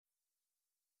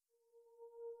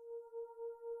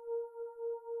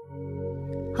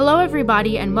Hello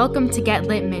everybody and welcome to Get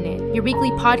Lit Minute, your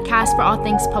weekly podcast for all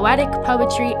things poetic,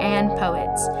 poetry, and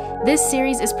poets. This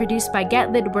series is produced by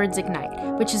Get Lit Words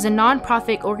Ignite, which is a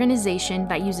non-profit organization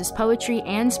that uses poetry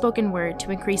and spoken word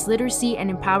to increase literacy and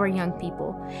empower young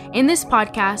people. In this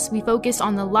podcast, we focus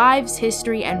on the lives,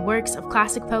 history, and works of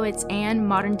classic poets and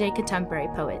modern-day contemporary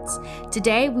poets.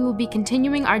 Today, we will be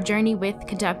continuing our journey with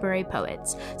contemporary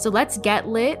poets. So let's get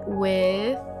lit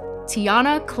with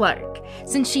Tiana Clark.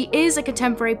 Since she is a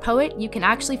contemporary poet, you can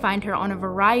actually find her on a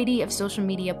variety of social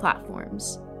media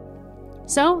platforms.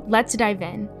 So let's dive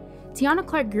in. Tiana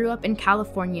Clark grew up in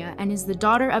California and is the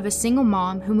daughter of a single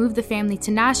mom who moved the family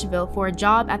to Nashville for a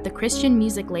job at the Christian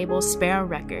music label Sparrow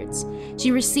Records.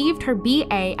 She received her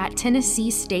BA at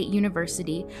Tennessee State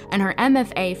University and her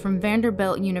MFA from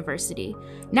Vanderbilt University.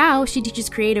 Now she teaches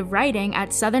creative writing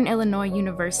at Southern Illinois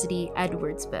University,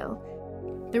 Edwardsville.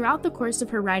 Throughout the course of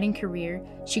her writing career,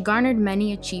 she garnered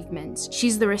many achievements.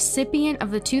 She's the recipient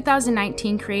of the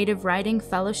 2019 Creative Writing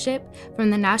Fellowship from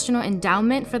the National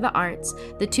Endowment for the Arts,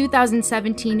 the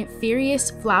 2017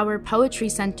 Furious Flower Poetry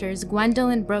Center's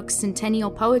Gwendolyn Brooks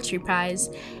Centennial Poetry Prize,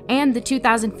 and the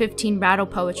 2015 Rattle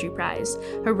Poetry Prize.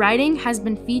 Her writing has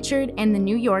been featured in The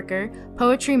New Yorker,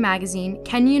 Poetry Magazine,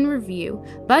 Kenyon Review,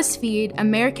 BuzzFeed,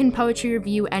 American Poetry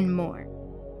Review, and more.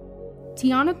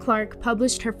 Tiana Clark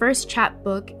published her first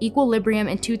chapbook, Equilibrium,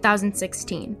 in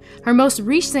 2016. Her most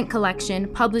recent collection,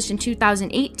 published in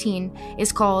 2018,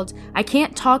 is called I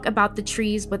Can't Talk About the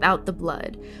Trees Without the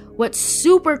Blood. What's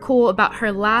super cool about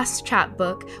her last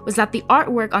chapbook was that the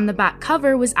artwork on the back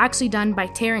cover was actually done by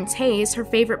Terrence Hayes, her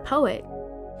favorite poet.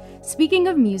 Speaking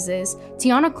of muses,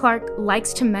 Tiana Clark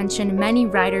likes to mention many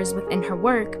writers within her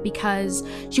work because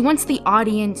she wants the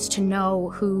audience to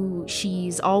know who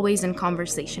she's always in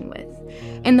conversation with.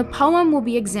 In the poem we'll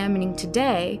be examining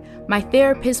today, My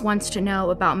Therapist Wants to Know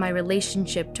About My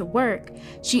Relationship to Work,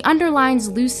 she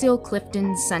underlines Lucille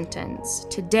Clifton's sentence,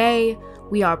 "Today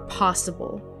we are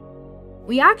possible."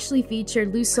 We actually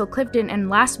featured Lucille Clifton in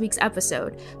last week's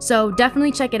episode, so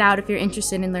definitely check it out if you're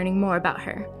interested in learning more about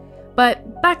her.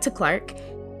 But back to Clark.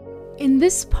 In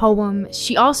this poem,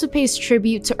 she also pays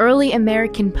tribute to early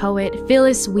American poet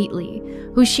Phillis Wheatley,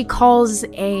 who she calls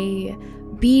a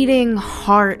beating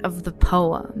heart of the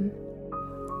poem.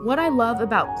 What I love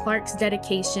about Clark's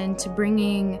dedication to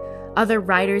bringing other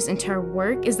writers into her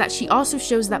work is that she also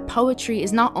shows that poetry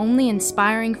is not only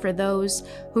inspiring for those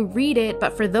who read it,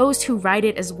 but for those who write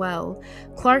it as well.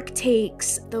 Clark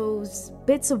takes those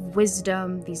bits of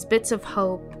wisdom, these bits of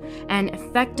hope, and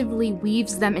effectively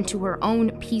weaves them into her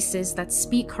own pieces that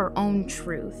speak her own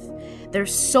truth.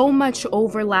 There's so much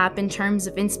overlap in terms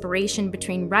of inspiration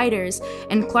between writers,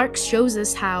 and Clark shows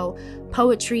us how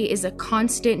poetry is a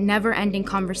constant, never-ending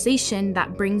conversation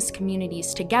that brings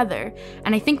communities together.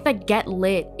 And I think that Get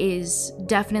Lit is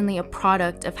definitely a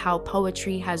product of how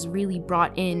poetry has really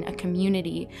brought in a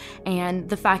community, and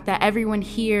the fact that everyone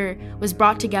here was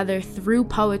brought together through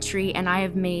poetry, and I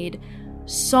have made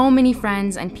so many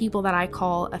friends and people that I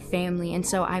call a family. And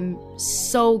so I'm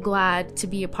so glad to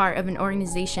be a part of an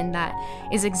organization that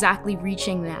is exactly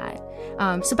reaching that.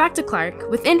 So back to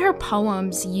Clark. Within her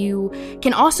poems, you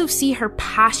can also see her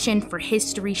passion for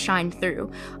history shine through.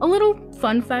 A little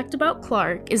fun fact about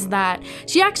Clark is that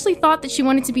she actually thought that she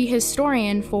wanted to be a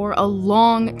historian for a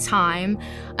long time,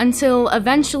 until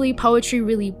eventually poetry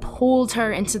really pulled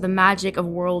her into the magic of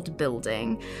world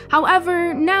building.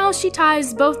 However, now she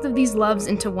ties both of these loves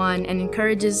into one and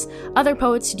encourages other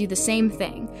poets to do the same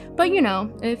thing. But you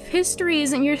know, if history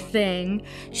isn't your thing,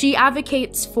 she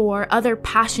advocates for other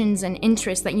passions and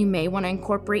interests that you may want to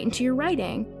incorporate into your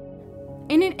writing.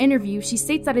 In an interview, she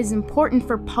states that it is important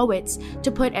for poets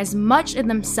to put as much of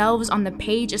themselves on the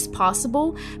page as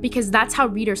possible because that's how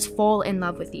readers fall in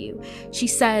love with you. She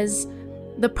says,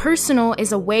 "The personal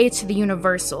is a way to the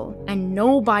universal, and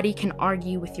nobody can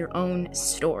argue with your own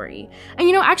story." And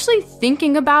you know, actually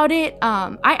thinking about it,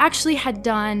 I actually had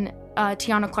done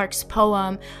Tiana Clark's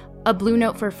poem, A Blue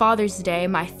Note for Father's Day,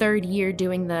 my third year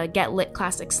doing the Get Lit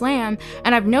Classic Slam,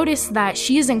 and I've noticed that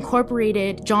she has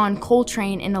incorporated John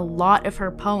Coltrane in a lot of her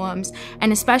poems,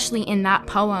 and especially in that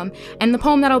poem. And the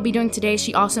poem that I'll be doing today,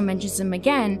 she also mentions him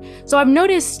again. So I've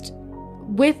noticed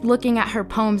with looking at her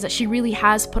poems that she really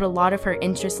has put a lot of her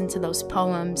interest into those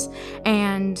poems.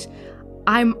 And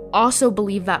I also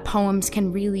believe that poems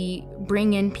can really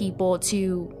bring in people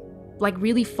to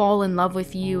really fall in love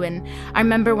with you. And I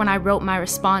remember when I wrote my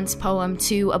response poem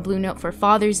to A Blue Note for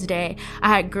Father's Day, I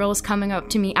had girls coming up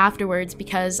to me afterwards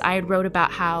because I had wrote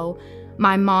about how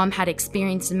my mom had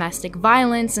experienced domestic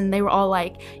violence, and they were all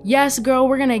like, "Yes, girl,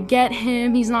 we're gonna get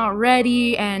him, he's not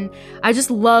ready." And I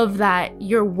just love that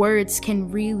your words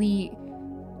can really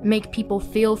make people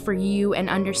feel for you and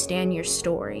understand your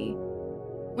story.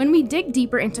 When we dig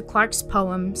deeper into Clarke's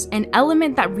poems, an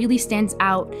element that really stands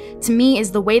out to me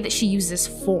is the way that she uses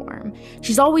form.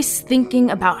 She's always thinking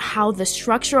about how the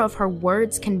structure of her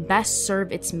words can best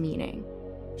serve its meaning.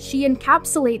 She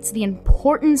encapsulates the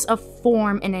importance of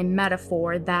form in a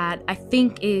metaphor that I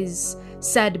think is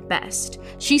said best.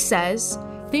 She says,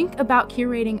 think about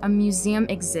curating a museum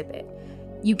exhibit.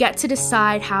 You get to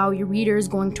decide how your reader is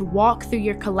going to walk through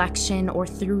your collection or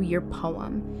through your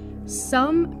poem.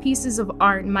 Some pieces of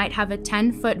art might have a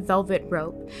 10-foot velvet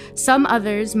rope. Some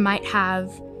others might have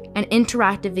an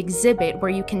interactive exhibit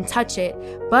where you can touch it,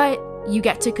 but you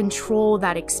get to control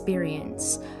that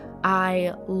experience.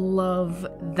 I love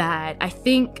that. I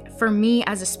think for me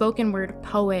as a spoken word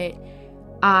poet,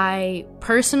 I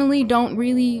personally don't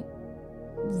really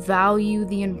value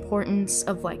the importance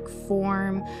of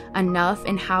form enough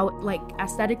and how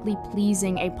aesthetically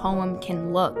pleasing a poem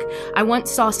can look. I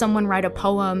once saw someone write a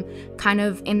poem kind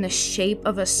of in the shape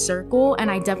of a circle,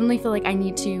 and I definitely feel like I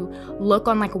need to look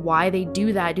on why they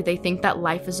do that. Do they think that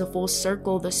life is a full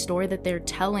circle? The story that they're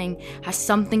telling has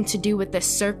something to do with this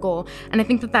circle, and I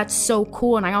think that that's so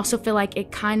cool. And I also feel like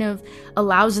it kind of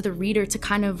allows the reader to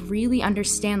kind of really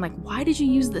understand why did you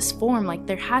use this form?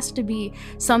 There has to be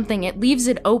something. It leaves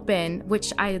it open,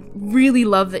 which I really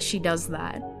love that she does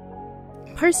that.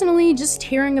 Personally, just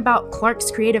hearing about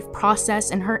Clarke's creative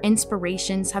process and her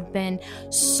inspirations have been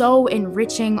so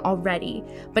enriching already.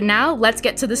 But now let's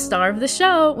get to the star of the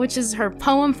show, which is her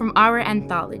poem from our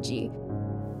anthology.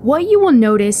 What you will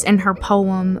notice in her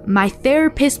poem, My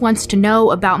Therapist Wants to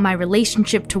Know About My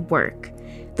Relationship to Work.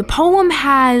 The poem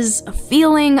has a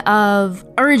feeling of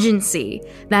urgency,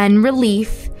 then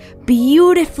relief,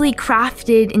 beautifully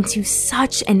crafted into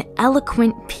such an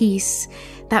eloquent piece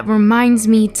that reminds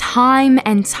me time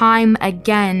and time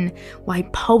again why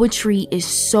poetry is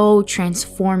so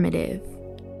transformative.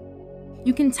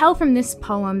 You can tell from this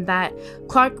poem that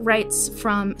Clarke writes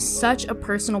from such a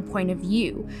personal point of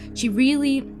view. She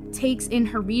really takes in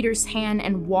her reader's hand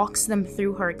and walks them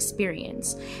through her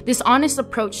experience. This honest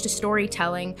approach to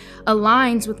storytelling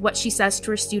aligns with what she says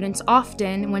to her students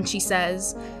often when she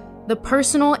says, "The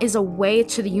personal is a way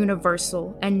to the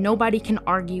universal, and nobody can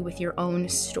argue with your own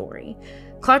story."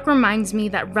 Clarke reminds me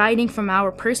that writing from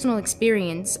our personal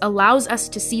experience allows us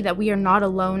to see that we are not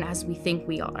alone as we think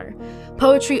we are.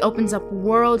 Poetry opens up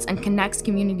worlds and connects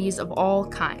communities of all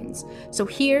kinds. So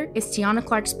here is Tiana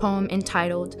Clarke's poem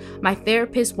entitled, My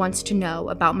Therapist Wants to Know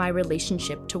About My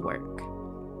Relationship to Work.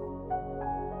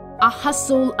 I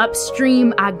hustle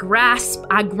upstream, I grasp,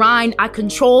 I grind, I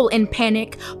control and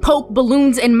panic, poke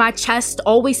balloons in my chest,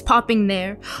 always popping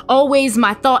there. Always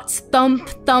my thoughts thump,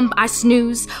 thump, I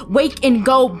snooze, wake and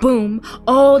go, boom.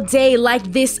 All day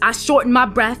like this, I shorten my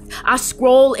breath, I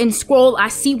scroll and scroll, I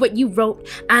see what you wrote.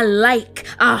 I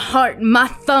heart, my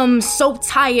thumbs so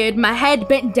tired, my head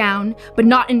bent down, but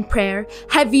not in prayer.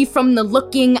 Heavy from the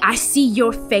looking, I see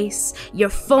your face, your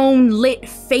phone lit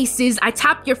faces, I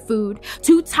tap your food,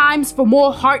 2 times for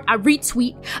more heart, I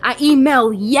retweet, I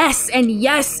email yes and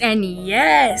yes and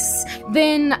yes.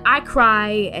 Then I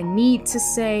cry and need to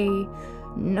say,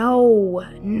 no.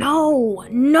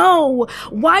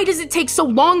 Why does it take so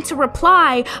long to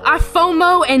reply? I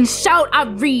FOMO and shout, I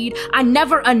read, I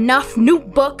never enough. New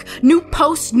book, new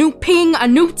post, new ping, a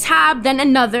new tab, then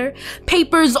another.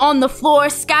 Papers on the floor,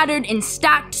 scattered and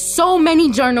stacked, so many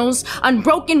journals,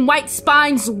 unbroken white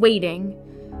spines waiting.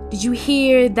 Did you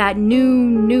hear that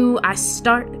new? I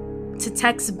start to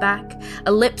text back.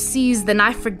 Ellipses, then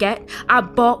I forget. I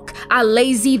balk, I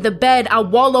lazy the bed. I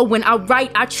wallow when I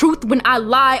write. I truth when I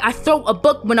lie. I throw a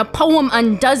book when a poem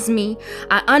undoes me.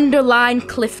 I underline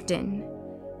Clifton.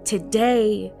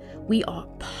 Today, we are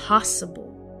possible.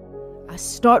 I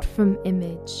start from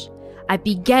image. I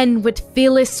began with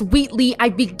Phyllis Wheatley. I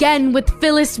began with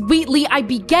Phyllis Wheatley. I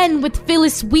began with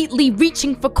Phyllis Wheatley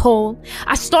reaching for coal.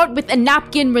 I start with a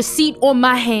napkin receipt on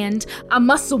my hand. A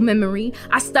muscle memory.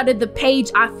 I studied the page.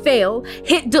 I fail.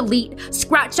 Hit delete.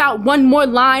 Scratch out one more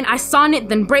line. I sonnet,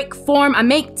 then break form. I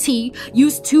make tea.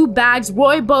 Use 2 bags.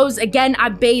 Rooibos again. I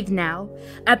bathe now.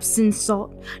 Epsom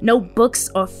salt. No books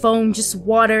or phone. Just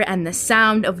water and the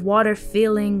sound of water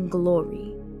feeling glory.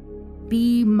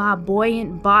 Be my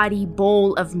buoyant body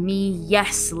bowl of me,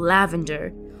 yes,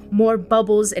 lavender. More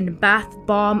bubbles and bath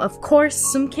bomb, of course,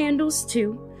 some candles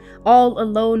too. All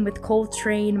alone with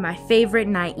Coltrane, my favorite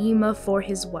Naima for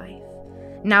his wife.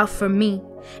 Now for me,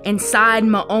 inside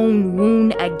my own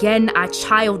wound again, I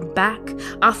child back.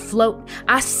 I float,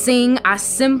 I sing, I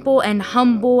simple and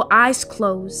humble, eyes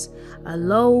close.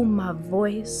 Alow my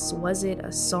voice, was it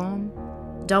a psalm?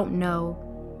 Don't know,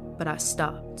 but I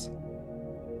stopped.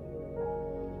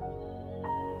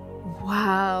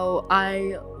 Wow,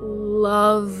 I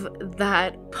love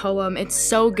that poem. It's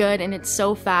so good and it's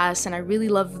so fast, and I really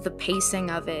love the pacing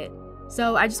of it.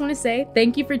 So I just want to say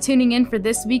thank you for tuning in for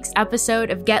this week's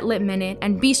episode of Get Lit Minute,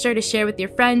 and be sure to share with your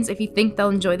friends if you think they'll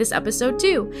enjoy this episode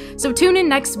too. So tune in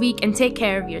next week and take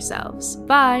care of yourselves.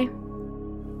 Bye!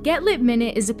 Get Lit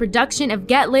Minute is a production of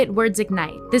Get Lit Words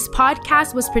Ignite. This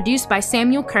podcast was produced by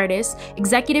Samuel Curtis,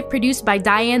 executive produced by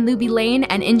Diane Luby Lane,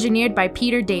 and engineered by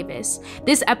Peter Davis.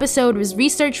 This episode was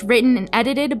researched, written, and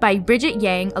edited by Bridget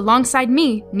Yang alongside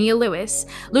me, Nia Lewis.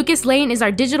 Lucas Lane is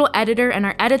our digital editor, and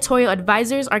our editorial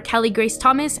advisors are Kelly Grace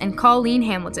Thomas and Colleen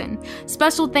Hamilton.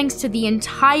 Special thanks to the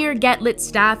entire Get Lit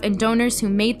staff and donors who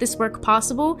made this work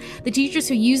possible, the teachers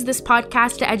who use this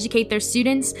podcast to educate their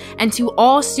students, and to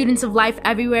all students of life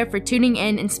everywhere for tuning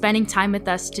in and spending time with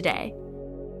us today.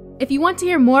 If you want to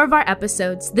hear more of our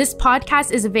episodes, this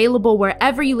podcast is available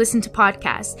wherever you listen to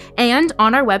podcasts and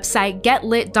on our website,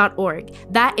 getlit.org.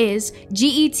 That is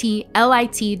getlit.org.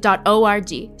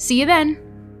 See you then.